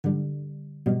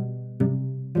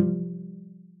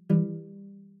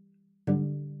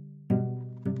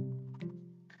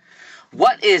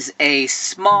What is a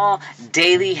small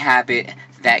daily habit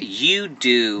that you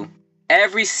do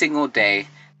every single day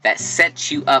that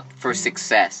sets you up for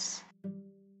success?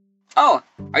 Oh,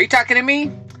 are you talking to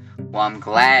me? Well, I'm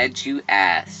glad you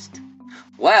asked.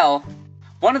 Well,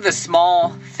 one of the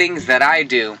small things that I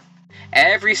do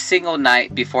every single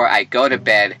night before I go to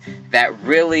bed that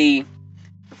really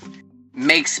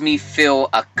makes me feel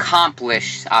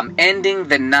accomplished. I'm ending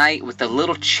the night with a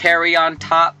little cherry on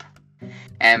top.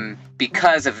 And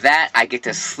because of that, I get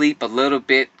to sleep a little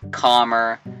bit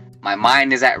calmer. My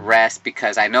mind is at rest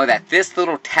because I know that this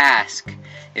little task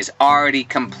is already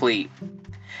complete.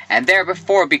 And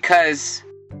therefore, because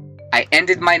I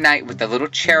ended my night with a little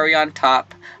cherry on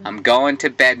top, I'm going to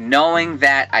bed knowing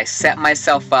that I set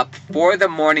myself up for the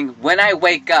morning. When I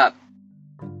wake up,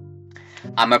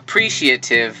 I'm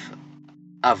appreciative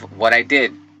of what I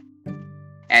did.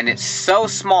 And it's so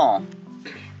small.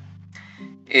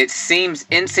 It seems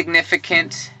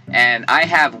insignificant, and I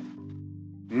have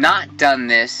not done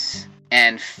this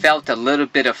and felt a little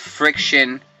bit of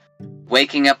friction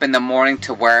waking up in the morning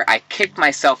to where I kicked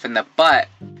myself in the butt.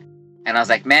 And I was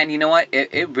like, man, you know what?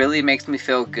 It really makes me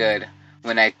feel good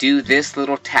when I do this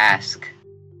little task.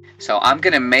 So I'm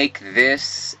going to make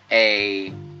this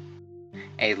a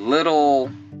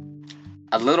little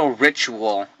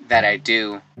ritual that I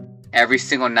do every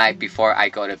single night before I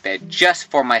go to bed,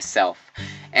 just for myself.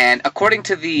 And according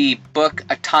to the book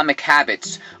Atomic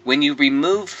Habits, when you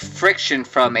remove friction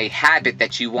from a habit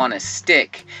that you want to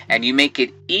stick and you make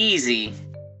it easy,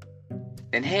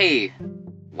 then hey,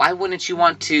 why wouldn't you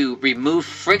want to remove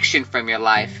friction from your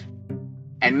life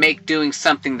and make doing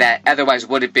something that otherwise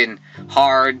would have been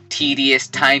hard, tedious,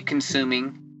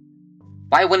 time-consuming?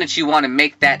 Why wouldn't you want to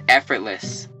make that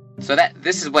effortless? So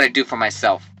this is what I do for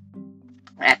myself.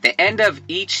 At the end of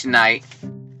each night,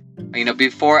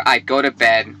 before I go to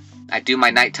bed, I do my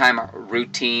nighttime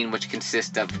routine, which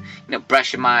consists of,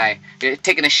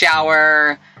 taking a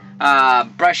shower,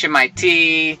 brushing my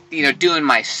teeth, doing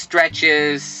my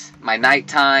stretches, my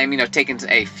nighttime, taking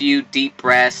a few deep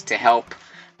breaths to help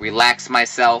relax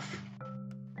myself.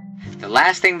 The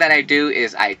last thing that I do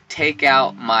is I take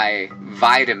out my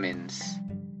vitamins.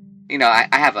 I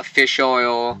have a fish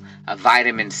oil, a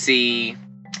vitamin C,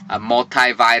 a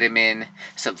multivitamin,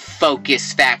 some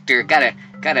focus factor.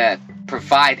 Gotta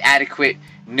provide adequate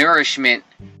nourishment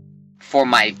for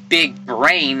my big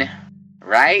brain,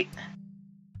 right?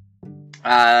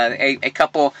 A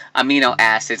couple amino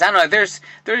acids. I don't know.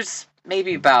 There's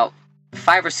maybe about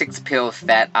 5 or 6 pills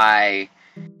that I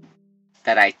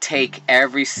take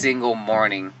every single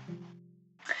morning.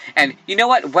 And you know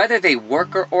what? Whether they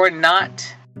work or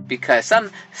not, because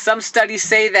some studies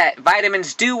say that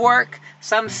vitamins do work,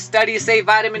 some studies say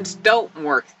vitamins don't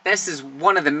work. This is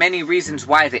one of the many reasons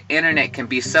why the internet can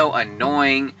be so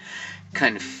annoying,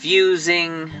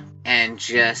 confusing, and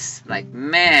just like,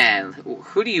 man,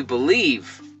 who do you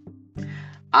believe?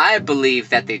 I believe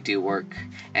that they do work.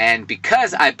 And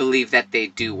because I believe that they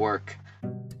do work,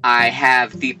 I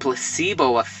have the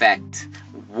placebo effect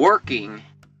working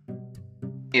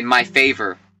in my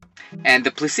favor. And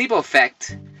the placebo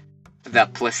effect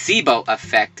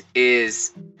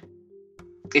is,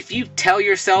 if you tell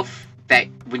yourself that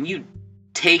when you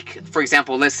take, for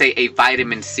example, let's say a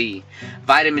vitamin C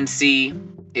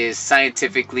is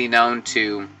scientifically known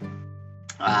to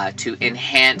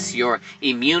enhance your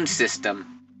immune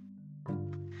system.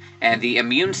 And the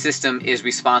immune system is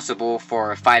responsible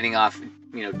for fighting off,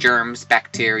 germs,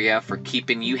 bacteria, for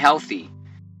keeping you healthy.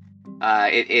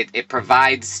 It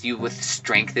provides you with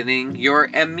strengthening your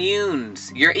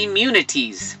immunities.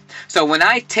 So when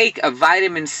I take a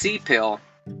vitamin C pill,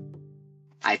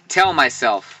 I tell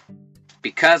myself,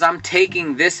 because I'm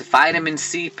taking this vitamin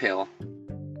C pill,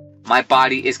 my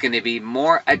body is going to be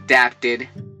more adapted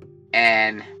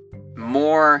and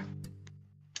more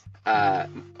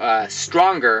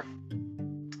stronger,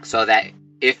 so that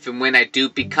if and when I do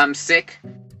become sick,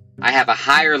 I have a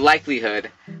higher likelihood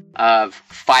of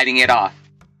fighting it off.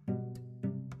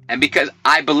 And because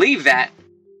I believe that,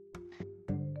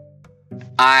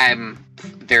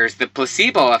 there's the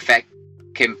placebo effect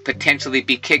can potentially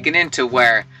be kicking into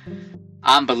where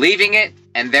I'm believing it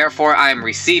and therefore I'm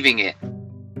receiving it.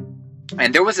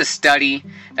 And there was a study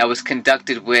that was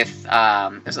conducted with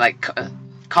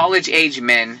college age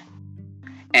men,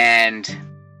 and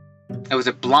it was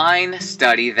a blind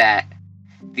study that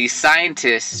the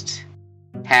scientists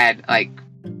had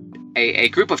a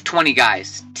group of 20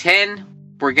 guys. 10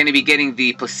 were going to be getting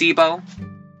the placebo,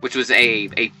 which was a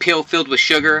pill filled with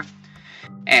sugar,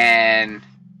 and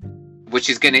which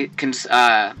is going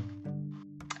to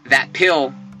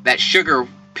that sugar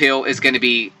pill is going to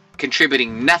be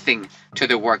contributing nothing to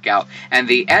the workout. And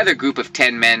the other group of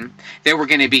 10 men, they were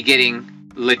going to be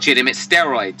getting legitimate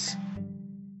steroids.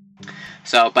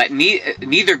 So, but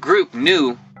neither group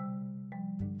knew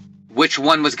which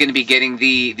one was going to be getting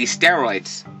the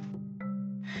steroids.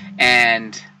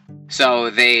 And so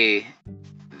they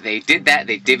did that.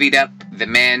 They divvied up the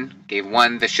men, gave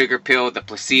one the sugar pill, the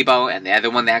placebo, and the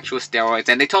other one the actual steroids.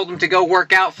 And they told them to go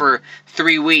work out for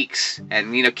 3 weeks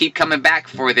and, keep coming back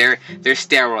for their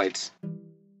steroids.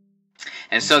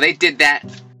 And so they did that.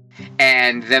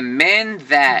 And the men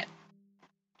that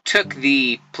took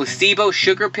the placebo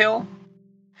sugar pill,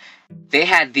 they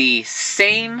had the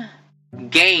same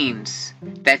gains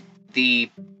that the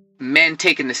men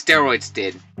taking the steroids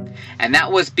did. And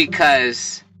that was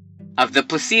because of the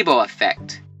placebo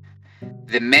effect.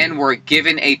 The men were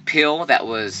given a pill that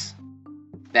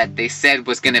they said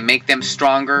was going to make them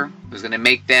stronger, was going to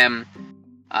make them,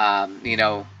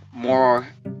 more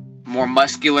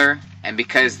muscular. And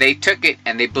because they took it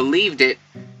and they believed it,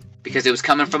 because it was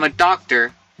coming from a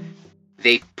doctor,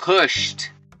 they pushed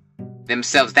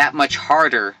themselves that much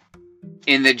harder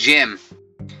in the gym.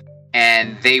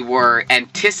 And they were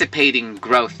anticipating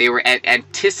growth. They were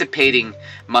anticipating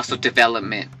muscle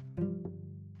development.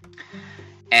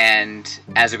 And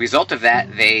as a result of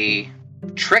that, they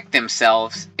tricked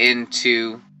themselves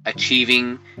into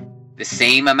achieving the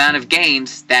same amount of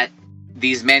gains that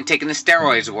these men taking the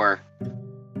steroids were.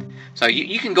 So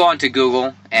you can go onto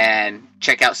Google and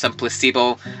check out some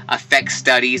placebo effect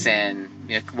studies and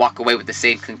walk away with the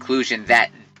same conclusion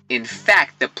that, in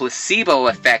fact, the placebo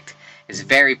effect is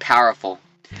very powerful.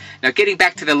 Now, getting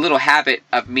back to the little habit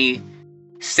of me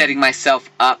setting myself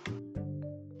up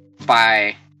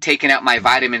by taking out my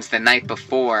vitamins the night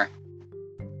before,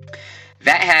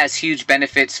 that has huge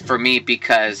benefits for me,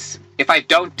 because if I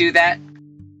don't do that,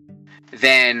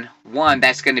 then one,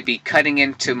 that's going to be cutting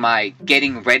into my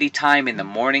getting ready time in the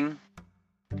morning.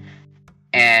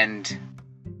 And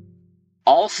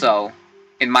also,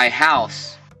 in my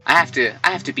house, I have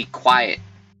to be quiet.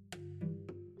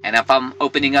 And if I'm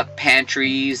opening up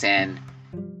pantries and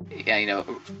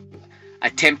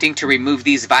attempting to remove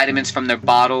these vitamins from their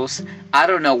bottles, I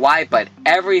don't know why, but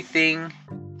everything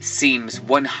seems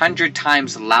 100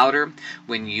 times louder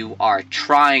when you are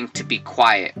trying to be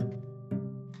quiet.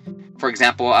 For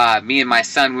example, me and my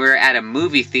son, we were at a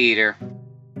movie theater,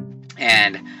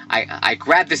 and I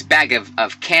grabbed this bag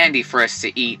of candy for us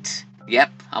to eat.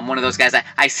 Yep, I'm one of those guys.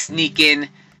 I sneak in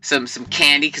some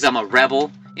candy because I'm a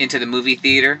rebel into the movie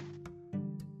theater.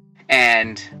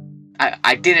 And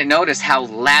I didn't notice how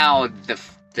loud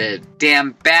the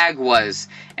damn bag was.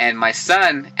 And my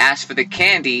son asked for the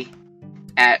candy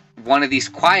at one of these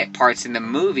quiet parts in the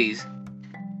movies.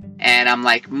 And I'm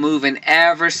like moving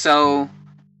ever so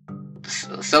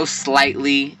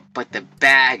slightly, but the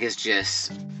bag is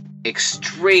just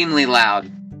extremely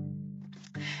loud.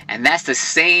 And that's the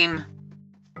same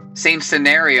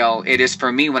scenario it is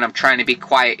for me when I'm trying to be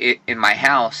quiet in my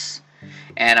house,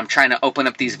 and I'm trying to open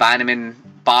up these vitamin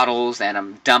bottles and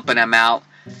I'm dumping them out.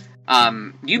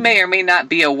 You may or may not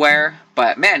be aware,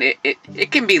 but man,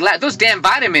 it can be loud. Those damn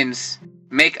vitamins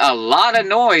make a lot of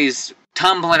noise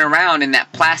tumbling around in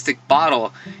that plastic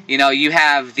bottle. You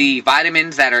have the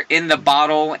vitamins that are in the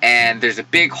bottle, and there's a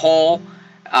big hole,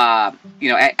 at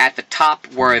the top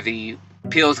where the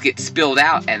pills get spilled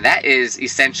out, and that is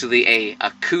essentially a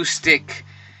acoustic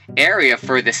area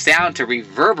for the sound to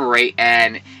reverberate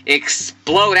and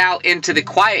explode out into the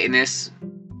quietness,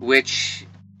 which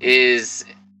is,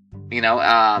 in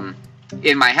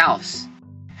my house.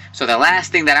 So the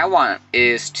last thing that I want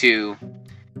is to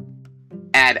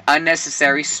add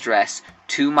unnecessary stress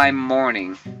to my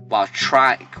morning while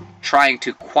trying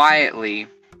to quietly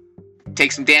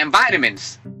take some damn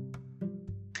vitamins.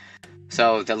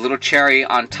 So the little cherry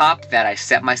on top that I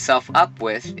set myself up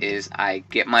with is I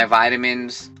get my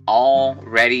vitamins all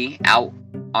ready out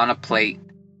on a plate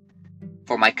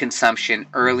for my consumption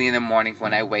early in the morning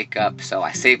when I wake up. So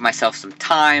I save myself some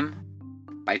time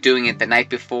by doing it the night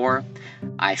before.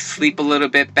 I sleep a little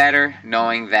bit better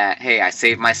knowing that, hey, I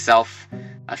saved myself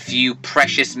a few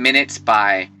precious minutes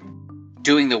by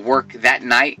doing the work that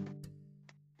night.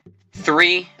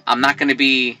 3, I'm not going to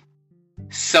be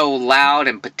so loud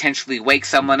and potentially wake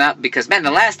someone up, because man,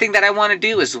 the last thing that I want to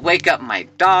do is wake up my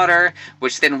daughter,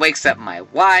 which then wakes up my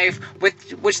wife,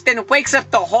 which then wakes up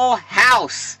the whole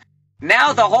house.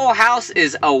 Now the whole house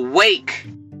is awake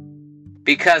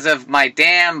because of my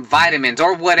damn vitamins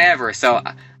or whatever. So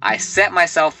I set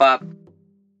myself up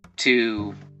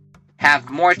to have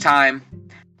more time,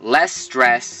 less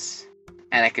stress,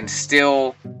 and I can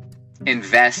still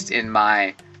invest in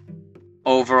my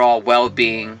overall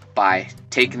well-being by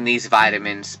taking these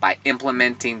vitamins, by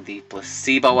implementing the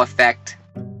placebo effect,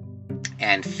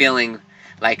 and feeling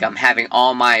like I'm having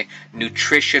all my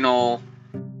nutritional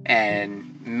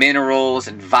and minerals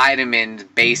and vitamin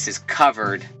bases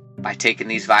covered by taking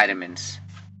these vitamins.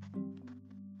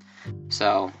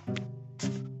 So,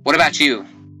 what about you?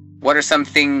 What are some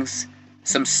things,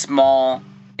 some small,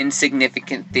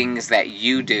 insignificant things that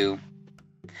you do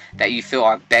that you feel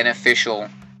are beneficial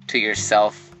to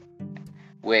yourself,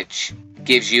 which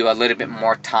gives you a little bit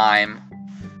more time,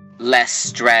 less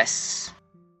stress,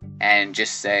 and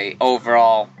just a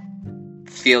overall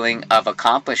feeling of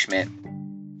accomplishment?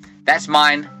 That's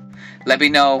mine. Let me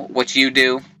know what you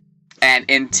do. And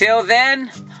until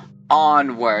then,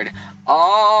 onward.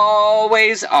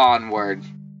 Always onward.